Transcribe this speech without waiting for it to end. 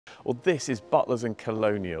Well, this is Butlers and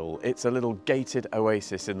Colonial. It's a little gated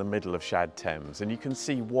oasis in the middle of Shad Thames, and you can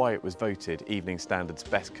see why it was voted Evening Standard's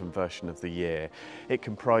best conversion of the year. It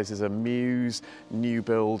comprises a mews, new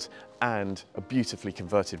build, and a beautifully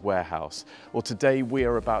converted warehouse. Well, today we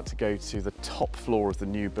are about to go to the top floor of the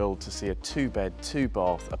new build to see a 2-bed,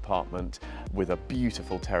 2-bath apartment with a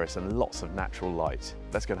beautiful terrace and lots of natural light.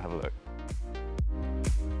 Let's go and have a look.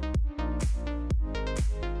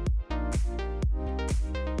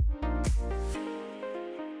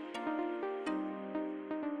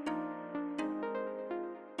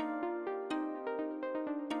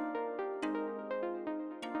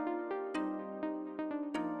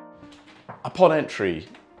 Upon entry,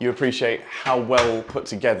 you appreciate how well put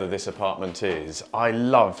together this apartment is. I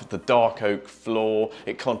love the dark oak floor.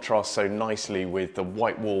 It contrasts so nicely with the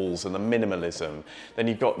white walls and the minimalism. Then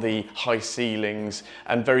you've got the high ceilings,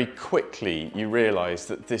 and very quickly you realise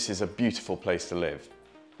that this is a beautiful place to live.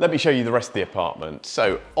 Let me show you the rest of the apartment.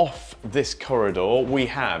 So off this corridor, we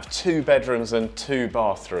have 2 bedrooms and 2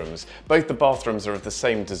 bathrooms. Both the bathrooms are of the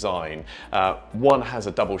same design. One has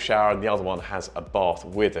a double shower and the other one has a bath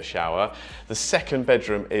with a shower. The second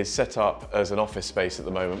bedroom is set up as an office space at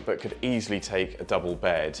the moment, but could easily take a double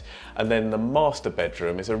bed. And then the master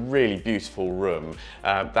bedroom is a really beautiful room.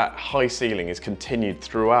 That high ceiling is continued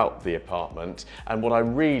throughout the apartment. And what I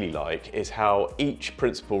really like is how each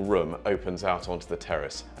principal room opens out onto the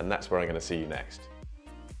terrace. And that's where I'm going to see you next.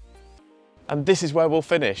 And this is where we'll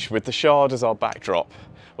finish, with the Shard as our backdrop.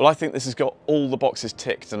 Well, I think this has got all the boxes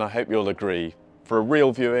ticked, and I hope you'll agree. For a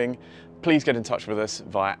real viewing, please get in touch with us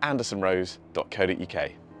via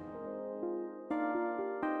andersonrose.co.uk.